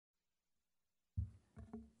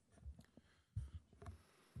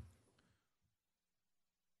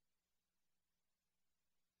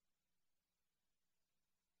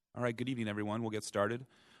All right, good evening, everyone. We'll get started.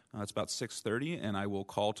 It's about 6:30, and I will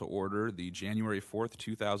call to order the January 4th,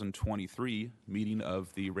 2023 meeting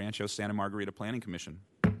of the Rancho Santa Margarita Planning Commission.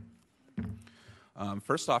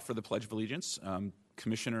 First off, for the Pledge of Allegiance,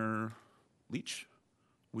 Commissioner Leach,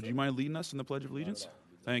 would you mind leading us in the Pledge of Allegiance?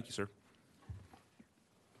 Thank you, sir.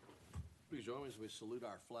 Please join me as we salute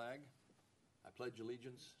our flag. I pledge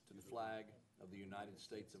allegiance to the flag of the United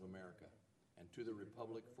States of America and to the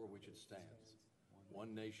republic for which it stands,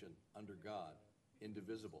 one nation, under God,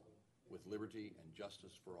 indivisible, with liberty and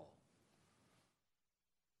justice for all.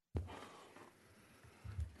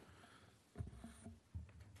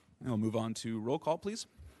 We'll move on to roll call, please.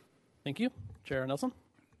 Thank you. Chair Nelson.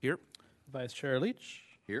 Here. Vice Chair Leach.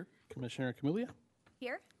 Here. Commissioner Camulia.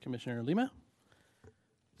 Here. Commissioner Lima.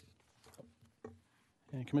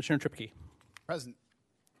 And Commissioner Tripke. Present.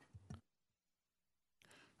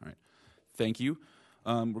 All right. Thank you.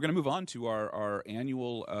 We're going to move on to our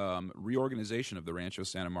annual reorganization of the Rancho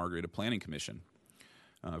Santa Margarita Planning Commission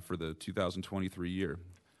for the 2023 year.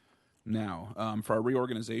 Now, for our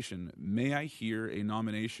reorganization, may I hear a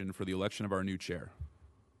nomination for the election of our new chair?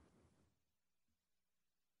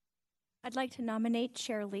 I'd like to nominate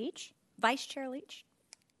Chair Leach, Vice Chair Leach.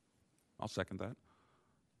 I'll second that.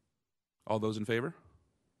 All those in favor?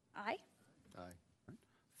 Aye. Aye.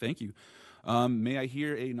 Thank you. May I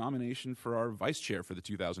hear a nomination for our vice chair for the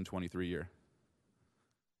 2023 year?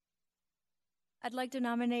 I'd like to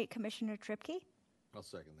nominate Commissioner Tripke. I'll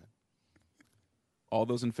second that. All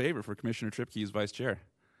those in favor for Commissioner Tripke as vice chair?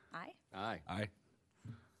 Aye. Aye. Aye.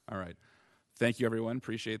 All right. Thank you, everyone.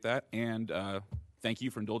 Appreciate that. And thank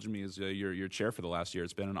you for indulging me as your chair for the last year.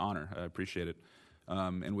 It's been an honor. I appreciate it.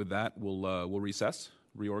 And with that, we'll recess,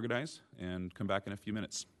 reorganize, and come back in a few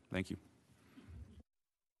minutes. Thank you.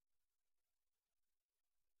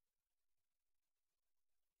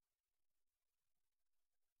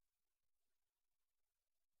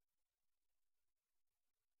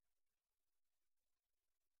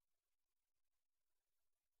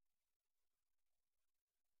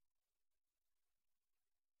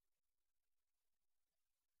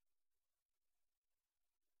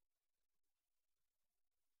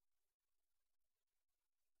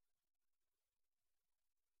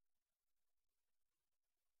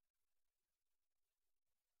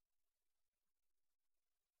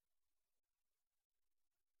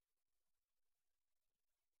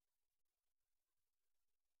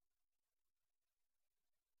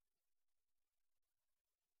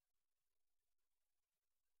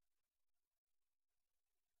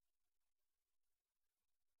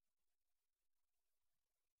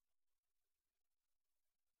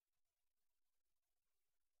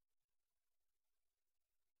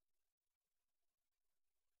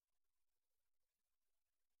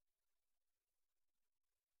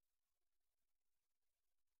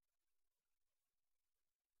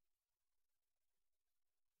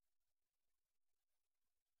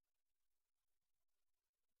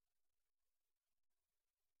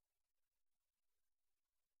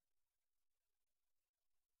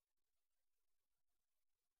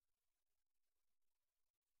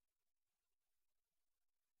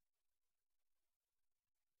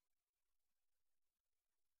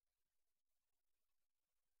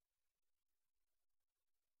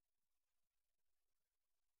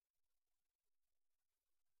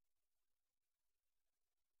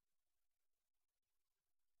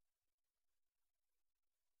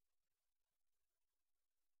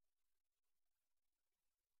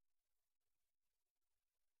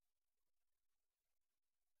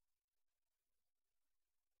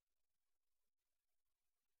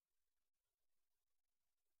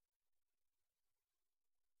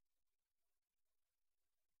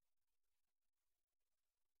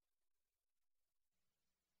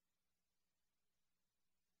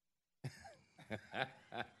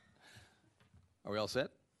 Are we all set?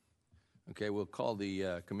 Okay, we'll call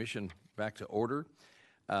the commission back to order.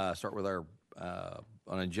 Start with our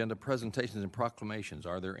on agenda presentations and proclamations.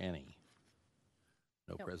 Are there any?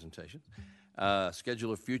 No presentations.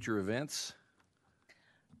 Schedule of future events.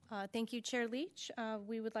 Thank you, Chair Leach.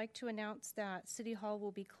 We would like to announce that City Hall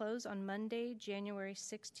will be closed on Monday, January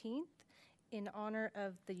 16th in honor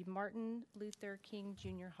of the Martin Luther King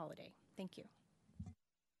Jr. holiday. Thank you.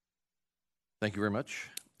 Thank you very much.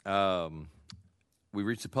 We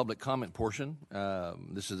reached the public comment portion.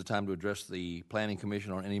 This is the time to address the Planning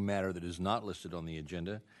Commission on any matter that is not listed on the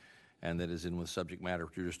agenda and that is in with subject matter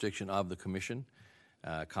jurisdiction of the Commission.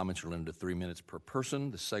 Comments are limited to 3 minutes per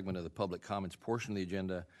person. The segment of the public comments portion of the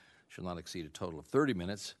agenda shall not exceed a total of 30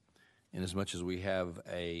 minutes. Inasmuch as we have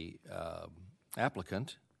a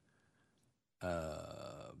applicant,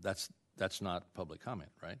 that's That's not public comment,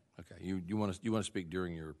 right? Okay. You want to speak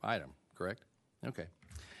during your item, correct? Okay.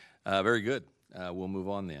 Very good. We'll move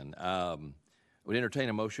on then. Would entertain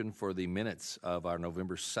a motion for the minutes of our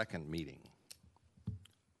November 2nd meeting.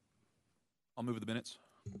 I'll move the minutes.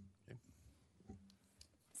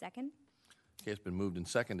 Second? Okay, it's been moved and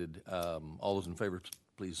seconded. All those in favor,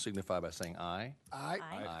 please signify by saying aye. Aye.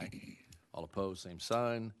 Aye. All opposed, same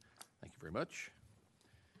sign. Thank you very much.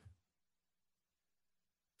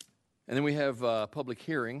 And then we have a public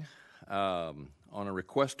hearing on a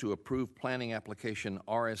request to approve planning application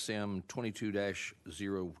RSM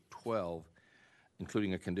 22-012,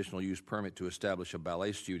 including a conditional use permit to establish a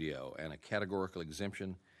ballet studio and a categorical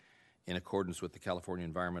exemption in accordance with the California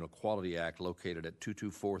Environmental Quality Act, located at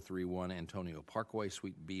 22431 Antonio Parkway,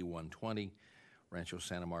 Suite B120, Rancho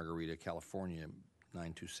Santa Margarita, California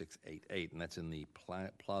 92688, and that's in the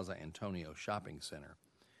Plaza Antonio Shopping Center.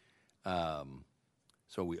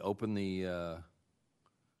 So we'll open the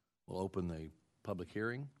public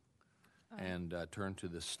hearing and turn to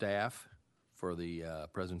the staff for the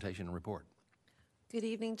presentation and report. Good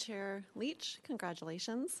evening, Chair Leach.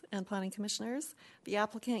 Congratulations, and Planning Commissioners. The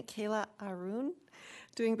applicant, Kayla Arun,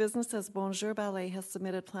 doing business as Bonjour Ballet, has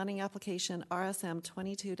submitted planning application RSM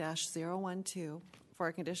 22-012 for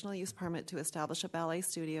a conditional use permit to establish a ballet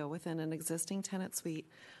studio within an existing tenant suite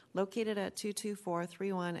located at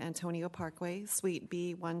 22431 Antonio Parkway, Suite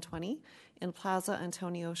B120, in Plaza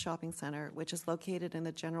Antonio Shopping Center, which is located in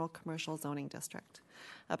the General Commercial Zoning District.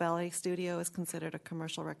 A ballet studio is considered a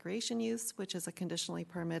commercial recreation use, which is a conditionally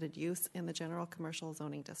permitted use in the General Commercial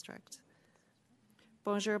Zoning District.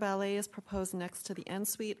 Bonjour Ballet is proposed next to the N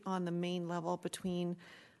Suite on the main level between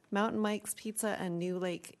Mountain Mike's Pizza and New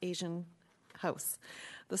Lake Asian House.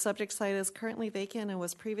 The subject site is currently vacant and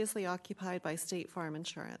was previously occupied by State Farm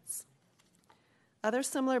Insurance. Other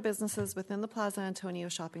similar businesses within the Plaza Antonio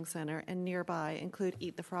Shopping Center and nearby include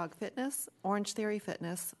Eat the Frog Fitness, Orange Theory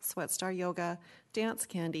Fitness, Sweatstar Yoga, Dance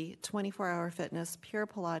Candy, 24-Hour Fitness, Pure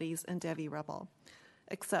Pilates, and Devi Rebel.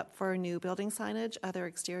 Except for new building signage, other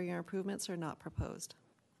exterior improvements are not proposed.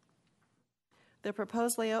 The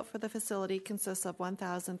proposed layout for the facility consists of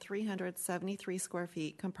 1,373 square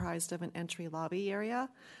feet, comprised of an entry lobby area,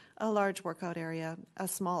 a large workout area, a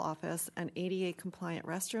small office, an ADA-compliant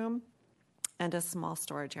restroom, and a small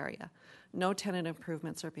storage area. No tenant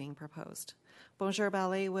improvements are being proposed. Bonjour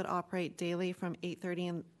Ballet would operate daily from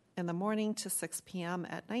 8:30 in the morning to 6 p.m.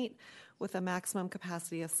 at night, with a maximum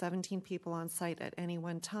capacity of 17 people on site at any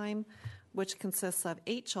one time, which consists of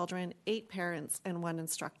 8 children, 8 parents, and 1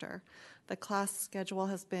 instructor. The class schedule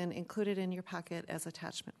has been included in your packet as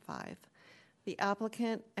attachment 5. The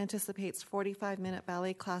applicant anticipates 45-minute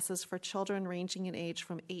ballet classes for children ranging in age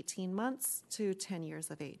from 18 months to 10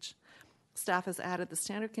 years of age. Staff has added the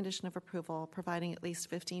standard condition of approval, providing at least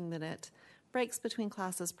 15-minute breaks between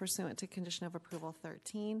classes pursuant to condition of approval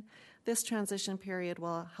 13. This transition period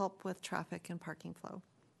will help with traffic and parking flow.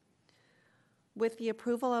 With the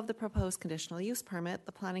approval of the proposed conditional use permit,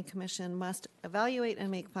 the Planning Commission must evaluate and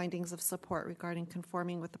make findings of support regarding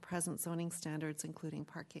conforming with the present zoning standards, including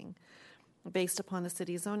parking. Based upon the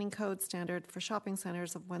city zoning code standard for shopping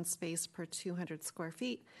centers of 1 space per 200 square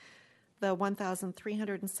feet, the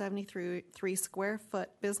 1,373 square foot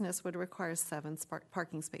business would require 7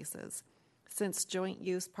 parking spaces. Since joint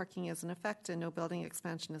use parking is in effect and no building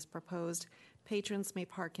expansion is proposed, patrons may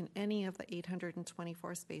park in any of the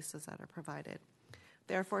 824 spaces that are provided.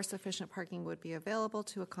 Therefore, sufficient parking would be available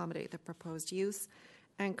to accommodate the proposed use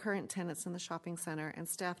and current tenants in the shopping center, and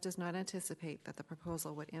staff does not anticipate that the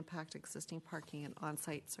proposal would impact existing parking and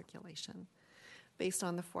on-site circulation. Based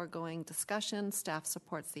on the foregoing discussion, staff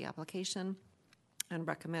supports the application and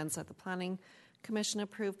recommends that the Planning Commission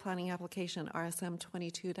approve planning application RSM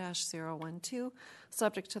 22-012,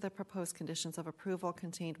 subject to the proposed conditions of approval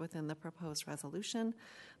contained within the proposed resolution.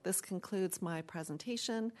 This concludes my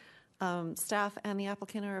presentation. Staff and the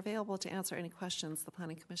applicant are available to answer any questions the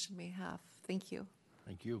Planning Commission may have. Thank you.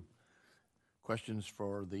 Thank you. Questions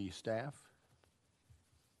for the staff?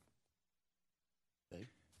 Dave?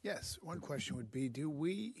 Yes, one question would be, do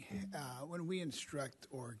we, when we instruct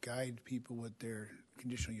or guide people with their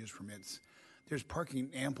conditional use permits, there's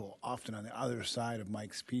parking ample often on the other side of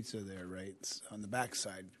Mike's Pizza there, right? It's on the back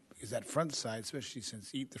side. Because that front side, especially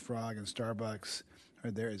since Eat the Frog and Starbucks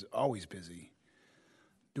are there, is always busy.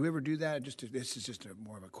 Do we ever do that? This is just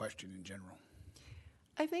more of a question in general.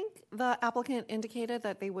 I think the applicant indicated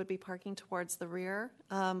that they would be parking towards the rear,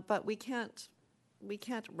 but we can't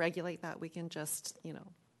regulate that. We can just,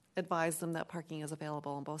 advise them that parking is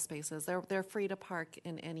available in both spaces. They're free to park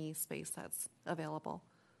in any space that's available.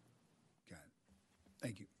 Got it.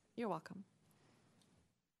 Thank you. You're welcome.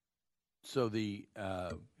 So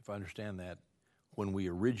if I understand that, when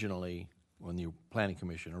the Planning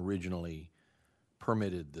Commission originally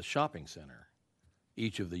permitted the shopping center,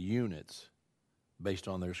 each of the units, based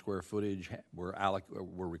on their square footage, were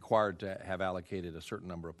required to have allocated a certain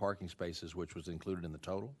number of parking spaces, which was included in the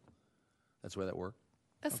total? That's the way that worked?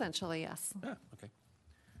 Essentially, yes. Yeah, okay.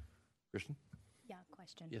 Kristen? Yeah,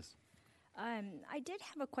 question. Yes. I did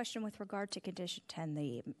have a question with regard to condition 10,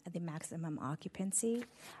 the maximum occupancy.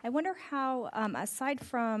 I wonder how, aside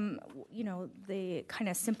from, the kind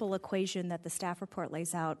of simple equation that the staff report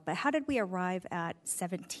lays out, but how did we arrive at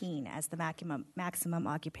 17 as the maximum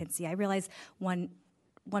occupancy? I realize one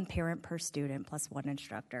parent per student plus one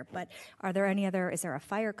instructor, but is there a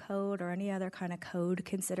fire code or any other kind of code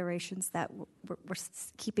considerations that we're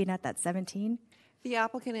keeping at that 17? The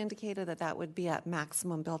applicant indicated that would be at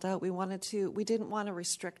maximum build-out. We didn't want to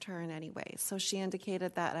restrict her in any way. So she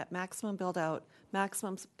indicated that at maximum build-out,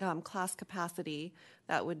 maximum class capacity,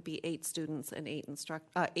 that would be 8 students and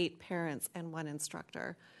 8 parents and 1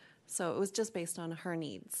 instructor. So it was just based on her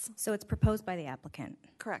needs. So it's proposed by the applicant?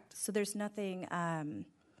 Correct. So there's nothing,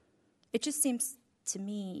 it just seems to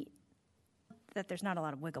me that there's not a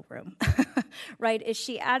lot of wiggle room, right? Is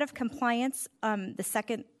she out of compliance the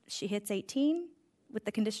second she hits 18? With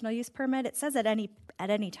the conditional use permit, it says at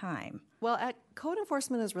any time. Well, code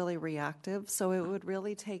enforcement is really reactive, so it would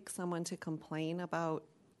really take someone to complain about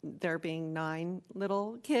there being 9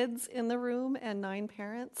 little kids in the room and 9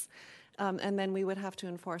 parents, and then we would have to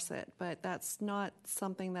enforce it. But that's not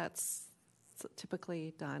something that's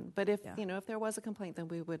typically done. But if there was a complaint, then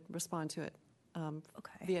we would respond to it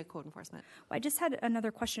via code enforcement. Well, I just had another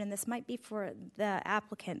question, and this might be for the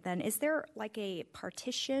applicant then. Is there like a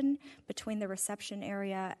partition between the reception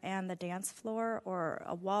area and the dance floor, or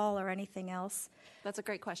a wall or anything else? That's a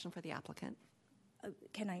great question for the applicant.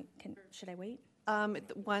 Should I wait?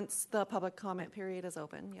 Once the public comment period is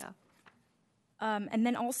open, yeah. And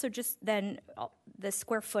then also just then the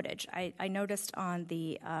square footage. I noticed on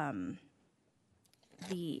the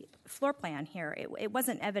floor plan here, it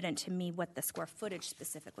wasn't evident to me what the square footage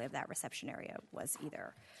specifically of that reception area was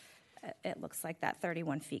either. It looks like that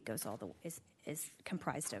 31 feet is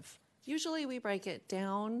comprised of. Usually we break it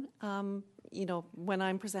down. When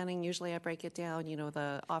I'm presenting, usually I break it down.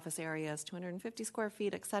 The office area is 250 square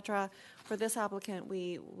feet, et cetera. For this applicant,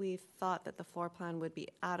 we thought that the floor plan would be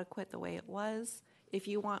adequate the way it was. If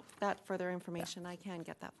you want that further information, I can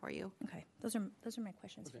get that for you. Okay, those are my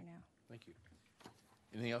questions for now. Thank you.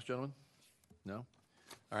 Anything else, gentlemen? No?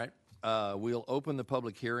 All right. We'll open the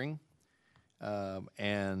public hearing,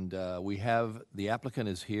 and we have the applicant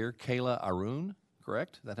is here, Kayla Arun,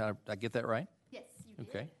 correct? Did I get that right? Yes, you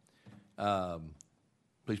did. Okay.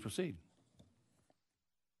 Please proceed.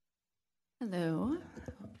 Hello.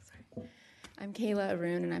 I'm Kayla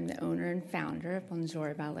Arun, and I'm the owner and founder of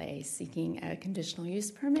Bonjour Ballet, seeking a conditional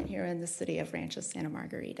use permit here in the city of Rancho Santa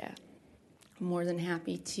Margarita. I'm more than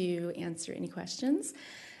happy to answer any questions.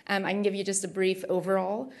 I can give you just a brief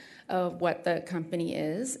overall of what the company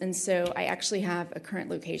is. And so I actually have a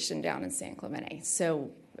current location down in San Clemente.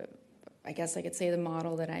 So I guess I could say the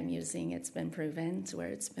model that I'm using, it's been proven to where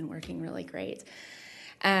it's been working really great.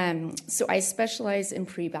 So I specialize in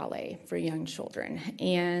pre-ballet for young children,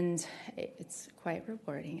 and it's quite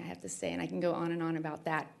rewarding, I have to say, and I can go on and on about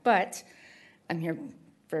that, but I'm here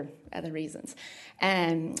for other reasons.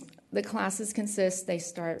 The classes they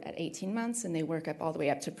start at 18 months, and they work up all the way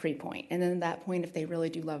up to pre-point. And then at that point, if they really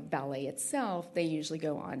do love ballet itself, they usually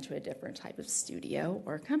go on to a different type of studio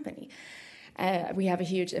or company. We have a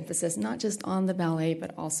huge emphasis not just on the ballet,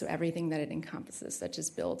 but also everything that it encompasses, such as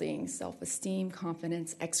building self-esteem,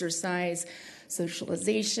 confidence, exercise,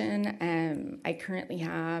 socialization. I currently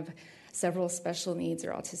have several special needs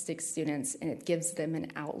or autistic students, and it gives them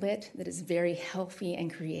an outlet that is very healthy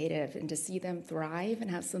and creative, and to see them thrive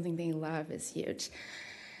and have something they love is huge.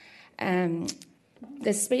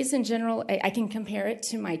 The space in general, I can compare it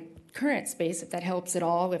to my current space, if that helps at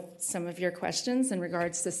all with some of your questions in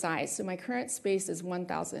regards to size. So my current space is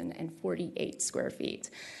 1,048 square feet.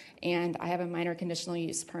 And I have a minor conditional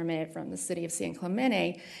use permit from the city of San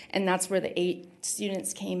Clemente, and that's where the 8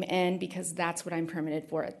 students came in because that's what I'm permitted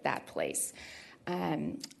for at that place.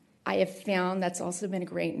 I have found that's also been a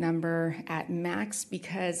great number at max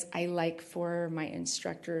because I like for my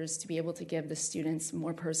instructors to be able to give the students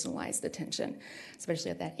more personalized attention,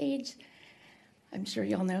 especially at that age. I'm sure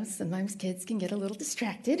y'all know sometimes kids can get a little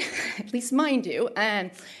distracted, at least mine do.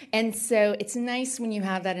 And so it's nice when you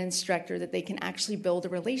have that instructor that they can actually build a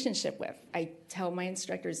relationship with. I tell my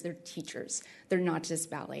instructors they're teachers. They're not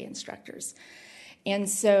just ballet instructors. And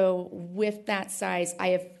so with that size, I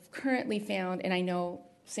have currently found, and I know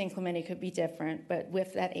San Clemente could be different, but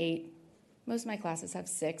with that 8, most of my classes have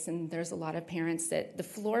 6, and there's a lot of parents that the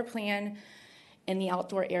floor plan and the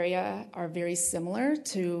outdoor area are very similar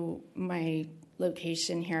to my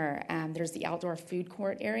location here. There's the outdoor food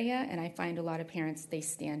court area, and I find a lot of parents, they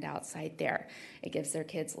stand outside there. It gives their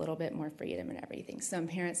kids a little bit more freedom and everything. Some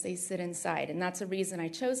parents, they sit inside, and that's the reason I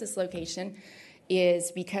chose this location,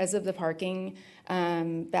 is because of the parking.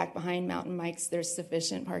 Back behind Mountain Mike's, there's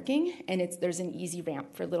sufficient parking, and there's an easy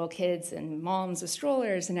ramp for little kids and moms with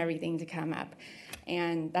strollers and everything to come up.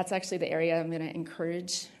 And that's actually the area I'm going to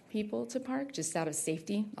encourage people to park, just out of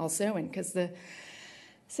safety also, and because the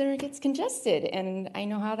center gets congested, and I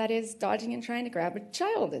know how that is, dodging and trying to grab a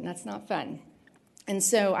child, and that's not fun. And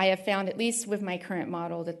so I have found, at least with my current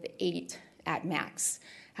model, that the 8 at max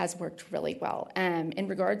has worked really well. In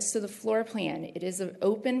regards to the floor plan, it is an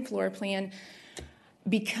open floor plan.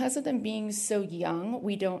 Because of them being so young,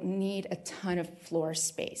 we don't need a ton of floor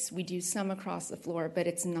space. We do some across the floor, but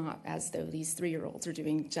it's not as though these 3-year-olds are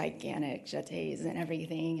doing gigantic jetés and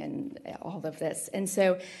everything and all of this. And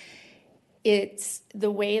so it's the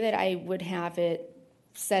way that I would have it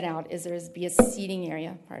set out is there'd be a seating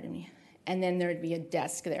area, and then there'd be a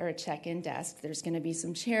desk there, a check-in desk. There's going to be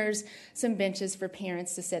some chairs, some benches for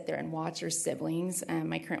parents to sit there and watch their siblings.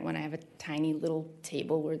 My current one, I have a tiny little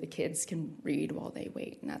table where the kids can read while they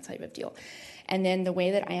wait and that type of deal. And then the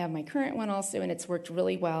way that I have my current one also, and it's worked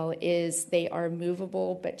really well, is they are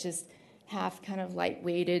movable but just half kind of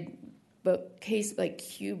light-weighted bookcase, like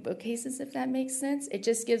cube bookcases, if that makes sense. It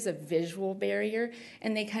just gives a visual barrier,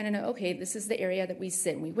 and they kind of know, okay, this is the area that we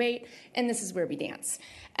sit and we wait, and this is where we dance.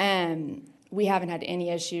 We haven't had any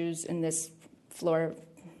issues in this floor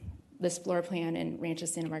plan in Rancho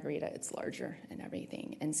Santa Margarita. It's larger and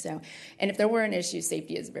everything. And if there were an issue,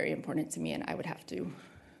 safety is very important to me, and I would have to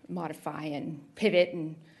modify and pivot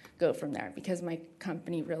and go from there, because my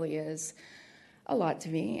company really is a lot to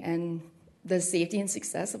me, and the safety and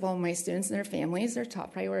success of all my students and their families are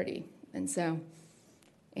top priority. And so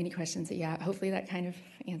any questions? Yeah, hopefully that kind of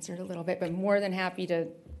answered a little bit, but more than happy to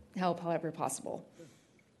help however possible.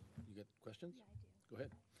 You got questions? Go ahead.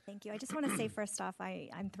 Thank you. I just want to say, first off,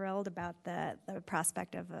 I'm thrilled about the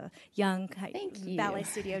prospect of a young ballet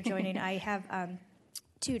studio joining. I have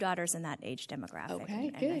 2 daughters in that age demographic, Okay,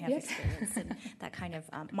 and good, I have yes. experience in that kind of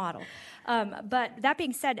model. But that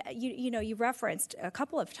being said, you referenced a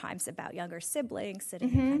couple of times about younger siblings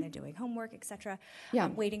sitting and kind of doing homework, etc., Yeah.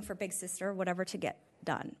 waiting for big sister or whatever to get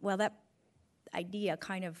done. Well, that idea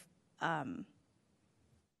kind of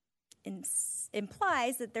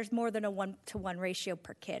implies that there's more than a 1-to-1 ratio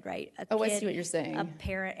per kid, right? I see what you're saying. A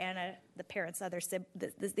parent and the parent's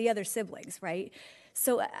the other siblings, right?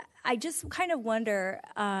 So I just kind of wonder,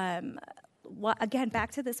 again,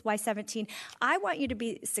 back to this Y17, I want you to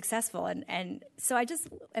be successful. And so I just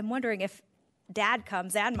am wondering if dad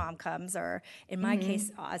comes and mom comes, or in my case,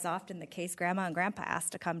 as often the case, grandma and grandpa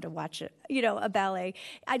asked to come to watch a ballet.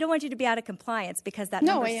 I don't want you to be out of compliance because that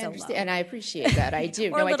number's so low. No, I understand, and I appreciate that. I do.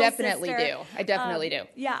 Or No, a I little definitely sister. do. I definitely do.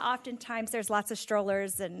 Yeah, oftentimes there's lots of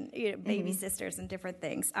strollers and baby sisters and different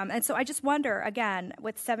things. And so I just wonder, again,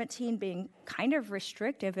 with 17 being kind of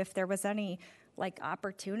restrictive, if there was any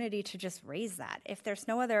opportunity to just raise that. If there's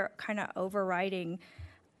no other kind of overriding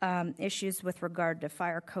issues with regard to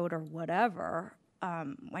fire code or whatever,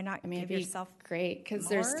 why not give yourself great, because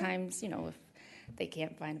there's times, if they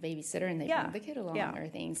can't find a babysitter and they bring the kid along or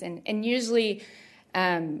things. And usually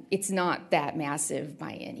it's not that massive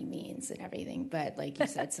by any means and everything. But like you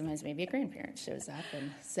said, sometimes maybe a grandparent shows up.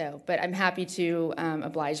 And so, but I'm happy to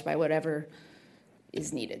oblige by whatever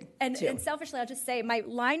is needed. And selfishly, I'll just say my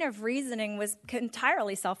line of reasoning was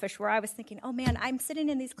entirely selfish, where I was thinking, oh man, I'm sitting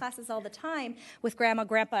in these classes all the time with grandma,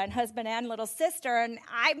 grandpa, and husband and little sister, and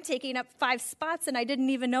I'm taking up 5 spots, and I didn't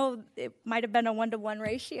even know it might have been a 1-to-1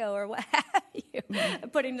 ratio or what have you,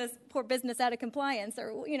 putting this poor business out of compliance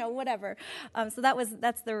or whatever. So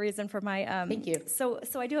that's the reason for my. Thank you. So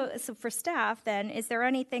So for staff, then, is there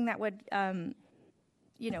anything that would,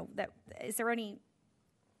 is there any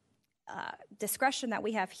discretion that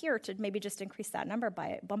we have here to maybe just increase that number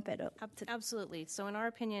bump it up to? Absolutely. So in our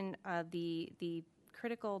opinion, the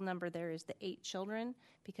critical number there is the 8 children,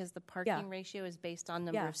 because the parking ratio is based on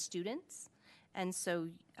number of students. And so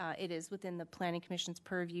it is within the Planning Commission's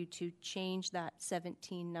purview to change that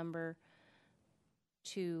 17 number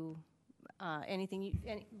to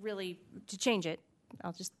really to change it.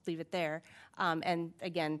 I'll just leave it there. And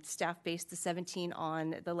again, staff based the 17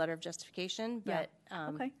 on the letter of justification, but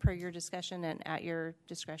per your discussion and at your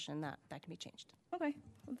discretion, that can be changed. Okay.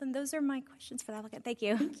 Well, then those are my questions for the applicant. Thank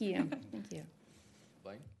you. Thank you. Thank you.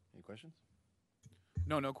 Blaine, any questions?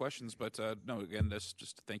 No questions. But no, again, this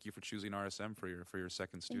just thank you for choosing RSM for your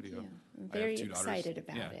second Thank studio. you. I'm I have very 2 daughters. excited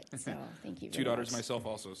about Yeah. it. So thank you. Two very daughters much. myself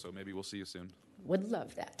also, so maybe we'll see you soon. Would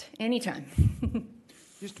love that anytime.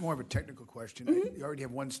 Just more of a technical question. You already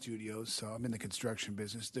have one studio, so I'm in the construction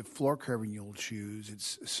business. The floor covering you'll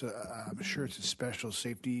choose, I'm sure it's a special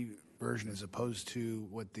safety version as opposed to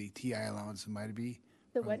what the TI allowance might be.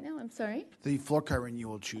 The what now? I'm sorry. The floor covering you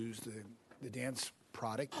will choose, the dance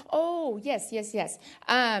product. Oh, yes.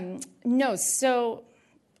 No, so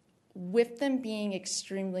with them being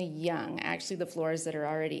extremely young, actually the floors that are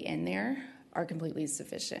already in there are completely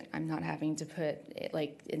sufficient. I'm not having to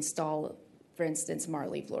install, for instance,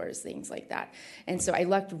 Marley floors, things like that. And so I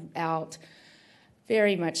lucked out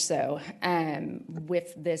very much so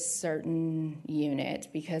with this certain unit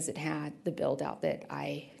because it had the build out that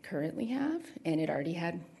I currently have, and it already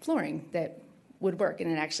had flooring that would work, and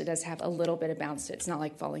it actually does have a little bit of bounce to it. It's not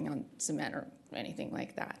like falling on cement or anything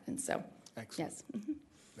like that. And so, Excellent. yes.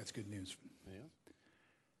 That's good news. Yeah.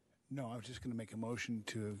 No, I was just going to make a motion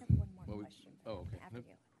to. One more question. Okay. After you.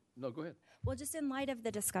 No, go ahead. Well, just in light of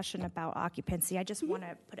the discussion about occupancy, I just want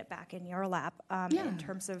to put it back in your lap Yeah. in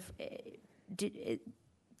terms of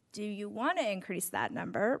do you want to increase that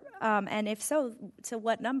number? And if so, to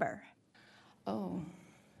what number? Oh.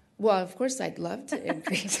 Well, of course, I'd love to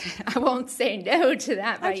increase. I won't say no to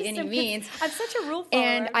that by any means. I'm such a rule follower.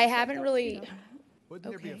 And I haven't really. Wouldn't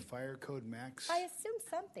there be a Okay. fire code max? I assume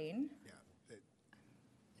something. Yeah.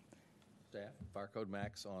 Staff, fire code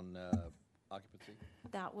max on occupancy.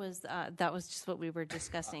 That was just what we were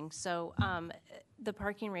discussing. So the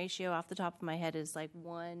parking ratio off the top of my head is like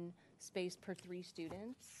 1 space per 3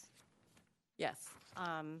 students. Yes.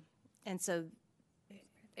 And so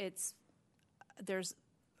there's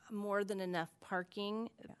more than enough parking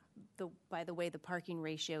by the way the parking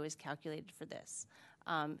ratio is calculated for this.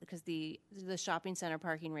 Because the shopping center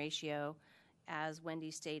parking ratio, as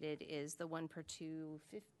Wendy stated, is the 1 per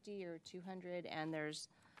 250 or 200, and there's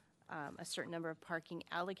a certain number of parking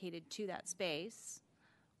allocated to that space,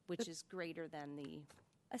 which is greater than the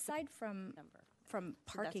Aside from number.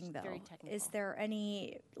 parking, very though, technical. is there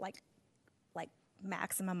any like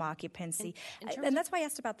maximum occupancy? In terms And that's why I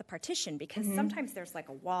asked about the partition, because sometimes there's like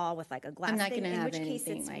a wall with like a glass I'm not thing, gonna in have which case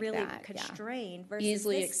anything it's like really that, yeah. constrained versus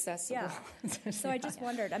Easily this- accessible. Yeah. So I just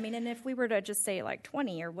wondered. I mean, and if we were to just say like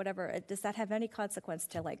 20 or whatever, does that have any consequence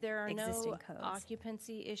to like There are existing no codes?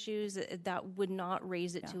 occupancy issues that would not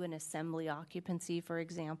raise it to an assembly occupancy, for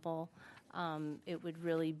example. It would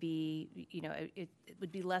really be, it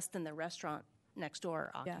would be less than the restaurant next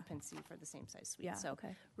door occupancy for the same size suite. Yeah, So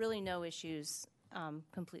okay. really no issues,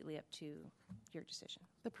 completely up to your decision.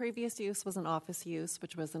 The previous use was an office use,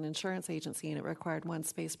 which was an insurance agency, and it required 1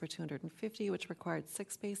 space per 250, which required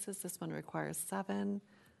 6 spaces. This one requires 7.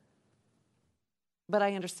 But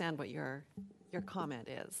I understand what your comment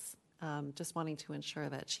is. Just wanting to ensure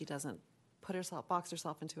that she doesn't box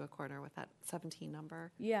herself into a corner with that 17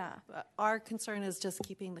 number. Yeah. Our concern is just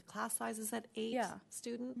keeping the class sizes at 8 Yeah.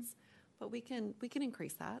 students, but we can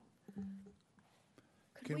increase that.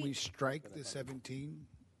 Can we strike the 17?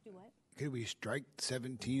 Do what? Could we strike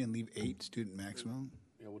 17 and leave 8 student maximum?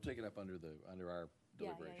 Yeah, we'll take it up under our Yeah,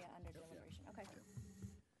 deliberation. under deliberation. Okay.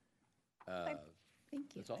 Thank you.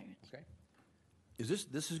 That's all? very much. Okay.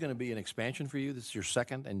 This is going to be an expansion for you? This is your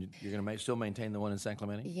second, and you're going to still maintain the one in San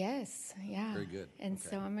Clemente? Yes, yeah. Very good. And Okay.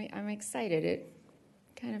 so I'm excited. It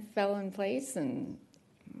kind of fell in place, and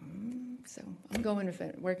so I'm going with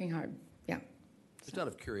it, working hard. Yeah. Just out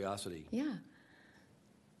of curiosity, Yeah.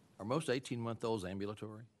 are most 18-month-olds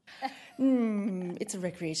ambulatory? It's a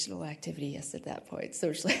recreational activity, yes, at that point,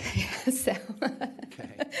 socially. So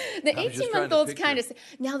Okay. the I was just trying to 18-month-olds picture- kind of,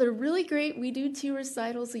 now they're really great. We do 2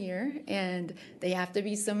 recitals a year, and they have to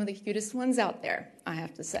be some of the cutest ones out there, I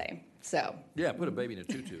have to say. So Yeah, put a baby in a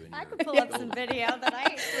tutu in I your... could pull up some video that I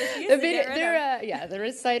refuse the to video, get rid of. the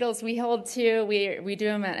recitals we hold 2. We do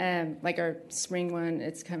them at like our spring one.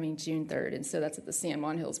 It's coming June 3rd, and so that's at the San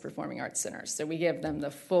Juan Hills Performing Arts Center. So we give them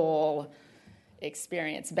the full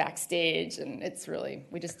experience backstage, and it's really,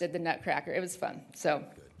 we just did the Nutcracker. It was fun. So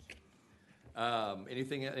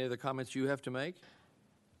Any other comments you have to make?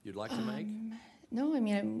 You'd like to make? no, I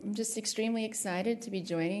mean, I'm just extremely excited to be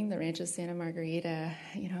joining the Rancho Santa Margarita,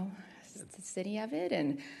 the city of it,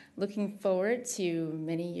 and looking forward to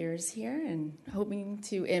many years here, and hoping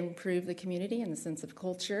to improve the community and the sense of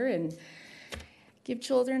culture, and give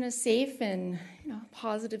children a safe and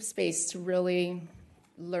positive space to really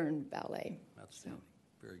learn ballet. Outstanding.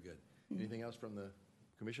 Very good. Anything else from the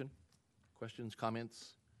commission? Questions,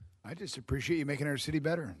 comments? I just appreciate you making our city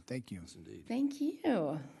better. Thank you. Yes, indeed. Thank you.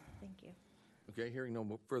 Thank you. Okay, hearing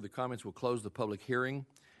no further comments, we'll close the public hearing,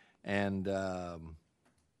 and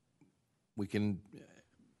we can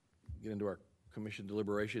get into our commission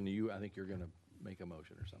deliberation. I think you're going to make a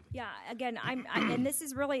motion or something. Yeah, again, and this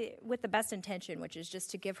is really with the best intention, which is just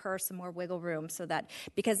to give her some more wiggle room so that,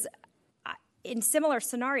 because in similar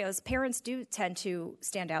scenarios, parents do tend to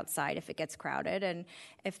stand outside if it gets crowded and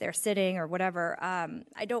if they're sitting or whatever.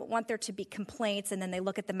 I don't want there to be complaints and then they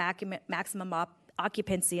look at the maximum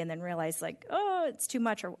occupancy and then realize like, oh, it's too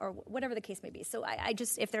much or whatever the case may be. So I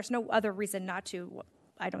just, if there's no other reason not to,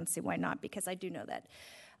 I don't see why not, because I do know that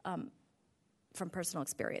from personal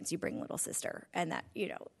experience, you bring little sister, and that,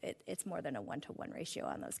 it's more than a 1-to-1 ratio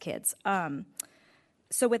on those kids.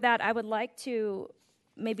 So with that, I would like to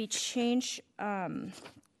maybe change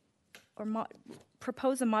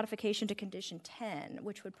propose a modification to condition 10,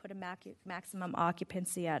 which would put a maximum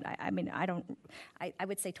occupancy at, I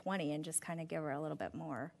would say 20 and just kind of give her a little bit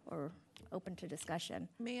more, or open to discussion.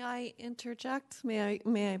 May I interject? May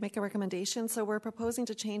I make a recommendation? So we're proposing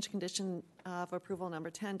to change condition of approval number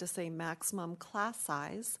 10 to say maximum class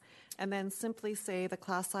size, and then simply say the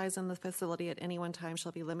class size in the facility at any one time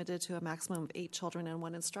shall be limited to a maximum of 8 children and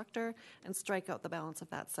 1 instructor, and strike out the balance of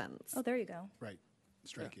that sentence. Oh, there you go. Right.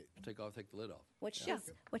 Strike it. Take the lid off. What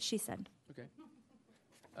she said. Okay.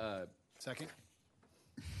 Second?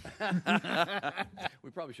 We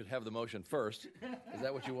probably should have the motion first. Is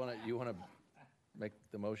that what you want to make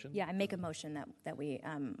the motion? Yeah, I make a motion that we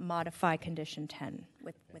modify condition 10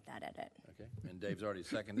 with that edit. Okay. And Dave's already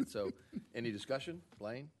seconded. So, any discussion?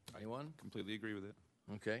 Blaine? Anyone? Completely agree with it.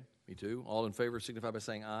 Okay. Me too. All in favor signify by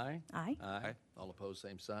saying aye. Aye. Aye. All opposed,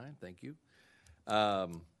 same sign. Thank you.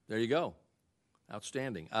 There you go.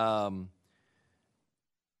 Outstanding.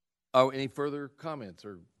 Any further comments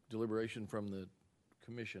or deliberation from the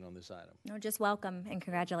commission on this item? No, just welcome and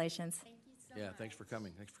congratulations. Thanks for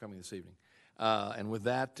coming. Thanks for coming this evening. And with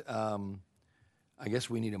that, I guess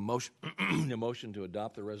we need a motion, a motion to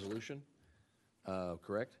adopt the resolution.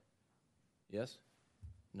 Correct? Yes?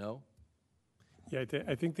 No? Yeah,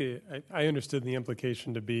 I think I understood the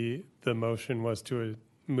implication to be the motion was to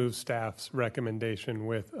move staff's recommendation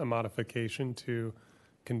with a modification to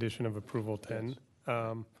condition of approval 10.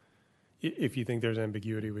 Yes. If you think there's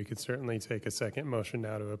ambiguity, we could certainly take a second motion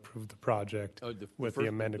now to approve the project with the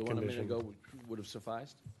amended condition. The one a minute ago would have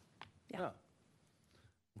sufficed? Yeah.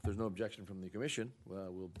 If there's no objection from the commission,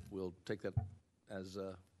 we'll take that as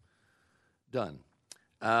done.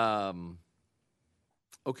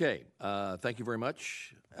 Okay, thank you very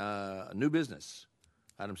much. New business.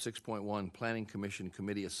 Item 6.1, Planning Commission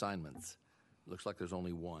Committee Assignments. Looks like there's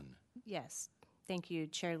only one. Yes. Thank you,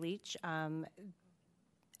 Chair Leach.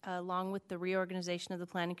 Along with the reorganization of the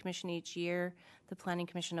Planning Commission each year, the Planning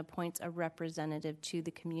Commission appoints a representative to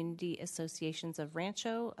the Community Associations of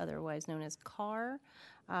Rancho, otherwise known as CAR.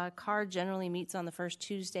 CAR generally meets on the first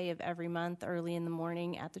Tuesday of every month, early in the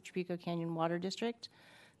morning at the Trapico Canyon Water District.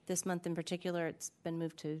 This month in particular, it's been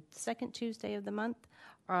moved to the second Tuesday of the month.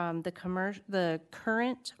 The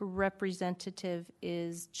current representative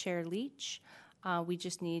is Chair Leach. We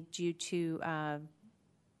just need you to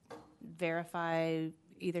verify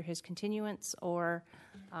either his continuance or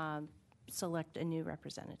select a new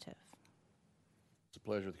representative. It's a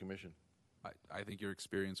pleasure of the commission. I think your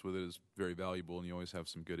experience with it is very valuable, and you always have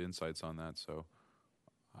some good insights on that. So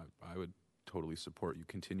I would totally support you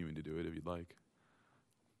continuing to do it if you'd like.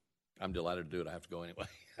 I'm delighted to do it. I have to go anyway.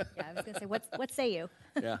 Yeah, I was going to say, what say you?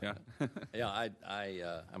 Yeah.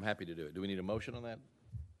 I'm happy to do it. Do we need a motion on that,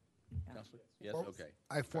 Counselor? Yes? Okay.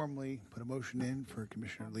 I formally put a motion in for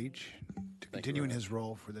Commissioner Leach to continue in his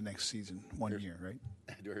role for the next season, 1 year, right?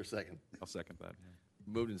 Do I hear a second? I'll second that.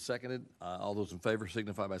 Moved and seconded. All those in favor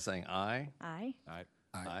signify by saying aye. Aye. Aye.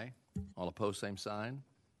 Aye. All opposed, same sign.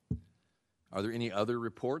 Are there any other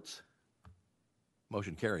reports?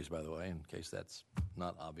 Motion carries, by the way, in case that's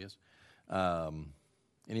not obvious.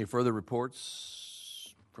 Any further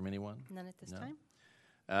reports from anyone? None at this time.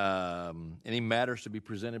 Any matters to be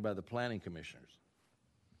presented by the planning commissioners?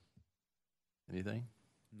 Anything?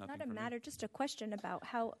 Nothing Not a for me. matter, just a question about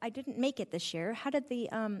how, I didn't make it this year. How did the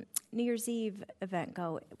New Year's Eve event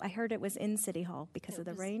go? I heard it was in City Hall because of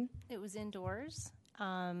the rain. It was indoors,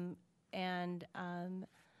 and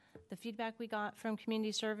the feedback we got from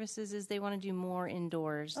community services is they want to do more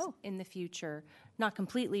indoors in the future. Not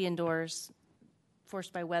completely indoors,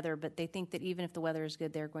 forced by weather, but they think that even if the weather is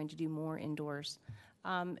good, they're going to do more indoors.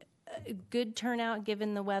 Good turnout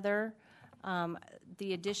given the weather.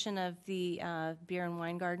 The addition of the beer and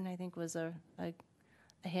wine garden, I think, was a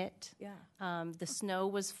hit. Yeah. The snow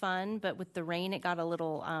was fun, but with the rain, it got a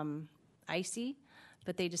little icy.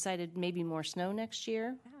 But they decided maybe more snow next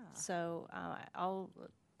year. So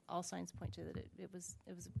all signs point to that it was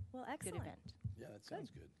a Well, good excellent. event. Yeah, that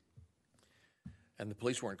sounds good. And the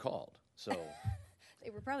police weren't called, so They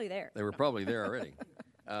were probably there. they were probably there already.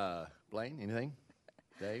 Blaine, anything?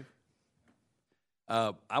 Dave?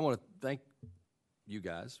 I want to thank you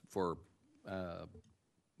guys for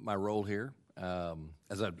my role here.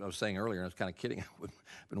 As I was saying earlier, and I was kind of kidding, I've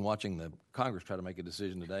been watching the Congress try to make a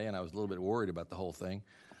decision today, and I was a little bit worried about the whole thing.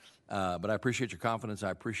 But I appreciate your confidence.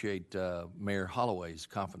 I appreciate Mayor Holloway's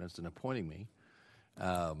confidence in appointing me.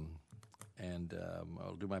 And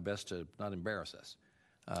I'll do my best to not embarrass us.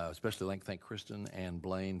 Especially like thank Kristen and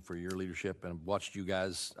Blaine for your leadership, and watched you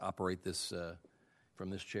guys operate this from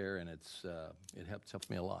this chair, and it helps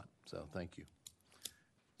me a lot. So thank you.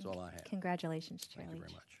 That's all I have. Congratulations, Chair Thank you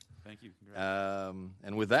Leach. very much. Thank you.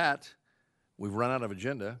 And with that, we've run out of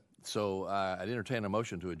agenda, so I'd entertain a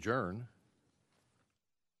motion to adjourn.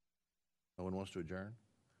 No one wants to adjourn?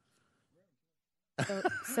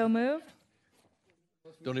 So moved?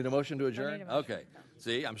 Don't need a motion to adjourn? need a motion. Okay.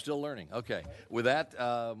 See, I'm still learning. Okay. With that,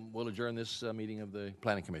 we'll adjourn this meeting of the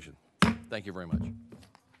Planning Commission. Thank you very much.